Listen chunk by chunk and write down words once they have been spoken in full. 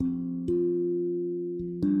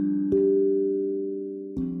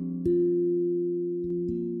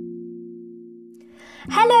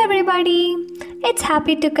Hello, everybody. It's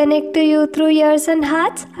happy to connect to you through ears and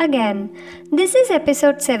hearts again. This is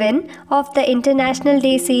episode 7 of the International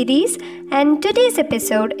Day series, and today's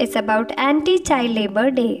episode is about Anti Child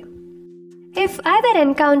Labor Day. If I were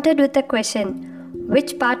encountered with a question,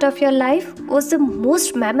 which part of your life was the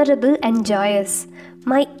most memorable and joyous?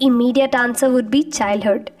 My immediate answer would be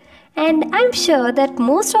childhood. And I'm sure that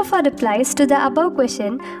most of our replies to the above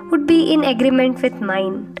question would be in agreement with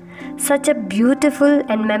mine. Such a beautiful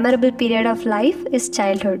and memorable period of life is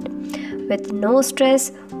childhood. With no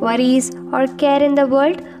stress, worries, or care in the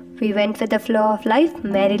world, we went with the flow of life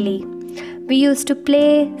merrily. We used to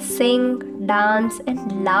play, sing, dance,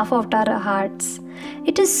 and laugh out our hearts.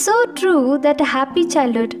 It is so true that a happy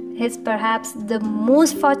childhood is perhaps the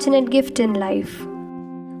most fortunate gift in life.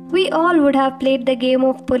 We all would have played the game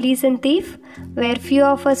of police and thief, where few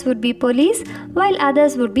of us would be police while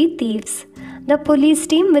others would be thieves. The police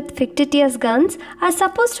team with fictitious guns are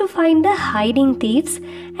supposed to find the hiding thieves,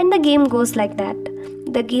 and the game goes like that.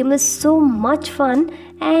 The game is so much fun,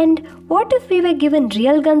 and what if we were given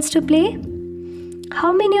real guns to play?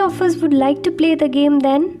 How many of us would like to play the game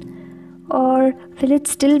then? Or will it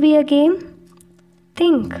still be a game?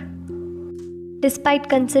 Think. Despite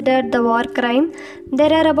considered the war crime,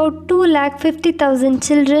 there are about 250,000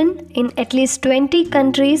 children in at least 20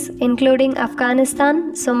 countries including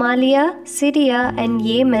Afghanistan, Somalia, Syria and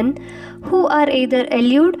Yemen who are either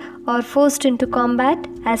elude or forced into combat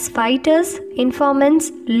as fighters,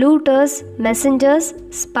 informants, looters, messengers,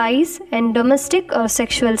 spies and domestic or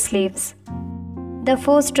sexual slaves. The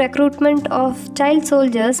forced recruitment of child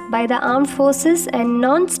soldiers by the armed forces and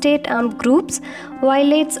non-state armed groups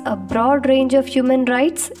violates a broad range of human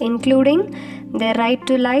rights, including their right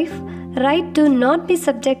to life, right to not be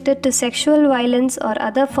subjected to sexual violence or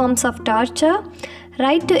other forms of torture,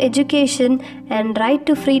 right to education, and right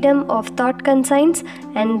to freedom of thought, conscience,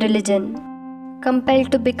 and religion.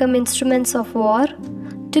 Compelled to become instruments of war,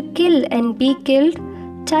 to kill and be killed,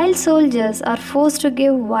 child soldiers are forced to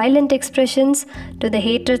give violent expressions to the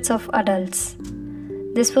hatreds of adults.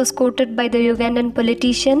 This was quoted by the Ugandan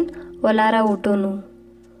politician Olara Utunu.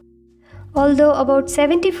 Although about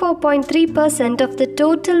 74.3% of the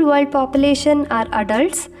total world population are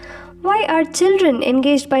adults, why are children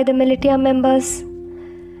engaged by the militia members?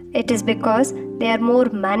 It is because they are more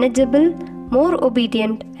manageable, more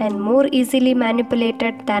obedient, and more easily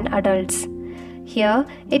manipulated than adults. Here,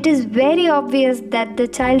 it is very obvious that the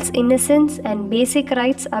child's innocence and basic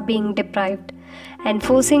rights are being deprived, and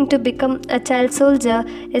forcing to become a child soldier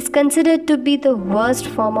is considered to be the worst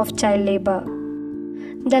form of child labor.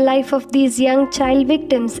 The life of these young child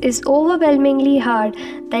victims is overwhelmingly hard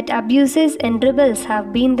that abuses and rebels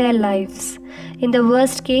have been their lives. In the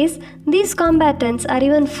worst case, these combatants are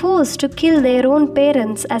even forced to kill their own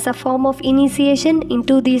parents as a form of initiation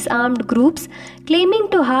into these armed groups, claiming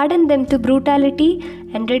to harden them to brutality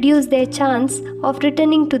and reduce their chance of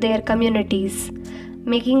returning to their communities.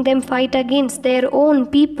 Making them fight against their own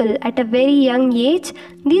people at a very young age,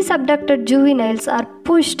 these abducted juveniles are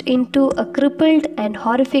pushed into a crippled and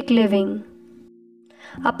horrific living.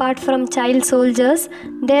 Apart from child soldiers,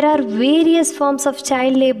 there are various forms of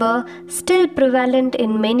child labor still prevalent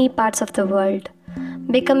in many parts of the world.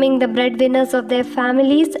 Becoming the breadwinners of their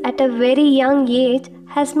families at a very young age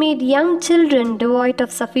has made young children devoid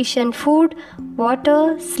of sufficient food,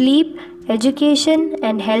 water, sleep, education,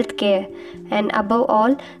 and health care, and above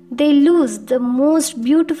all, they lose the most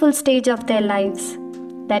beautiful stage of their lives,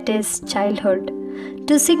 that is, childhood.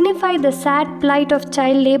 To signify the sad plight of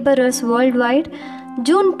child laborers worldwide,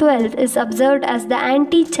 June 12th is observed as the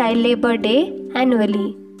Anti-Child Labor Day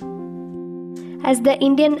annually. As the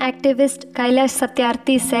Indian activist Kailash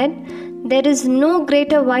Satyarthi said, there is no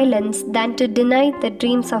greater violence than to deny the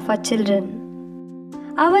dreams of our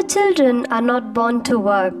children. Our children are not born to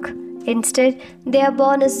work. Instead, they are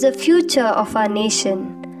born as the future of our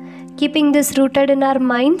nation. Keeping this rooted in our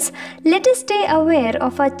minds, let us stay aware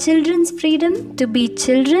of our children's freedom to be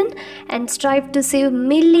children and strive to save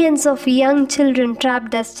millions of young children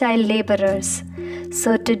trapped as child laborers.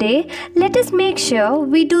 So today, let us make sure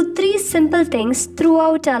we do 3 simple things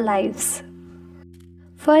throughout our lives.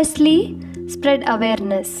 Firstly, spread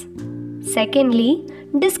awareness. Secondly,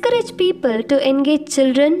 discourage people to engage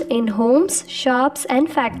children in homes, shops,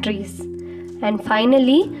 and factories. And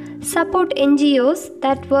finally, support NGOs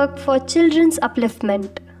that work for children's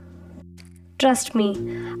upliftment. Trust me,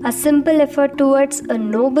 a simple effort towards a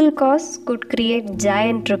noble cause could create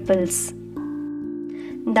giant ripples.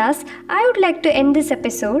 Thus, I would like to end this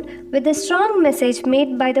episode with a strong message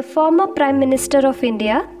made by the former Prime Minister of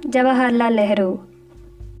India, Jawaharlal Nehru.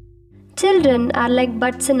 Children are like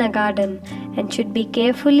buds in a garden and should be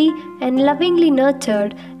carefully and lovingly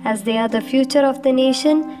nurtured as they are the future of the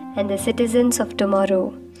nation and the citizens of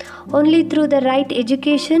tomorrow. Only through the right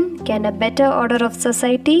education can a better order of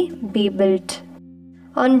society be built.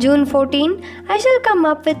 On June 14, I shall come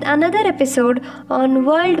up with another episode on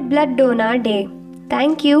World Blood Donor Day.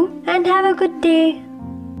 Thank you and have a good day.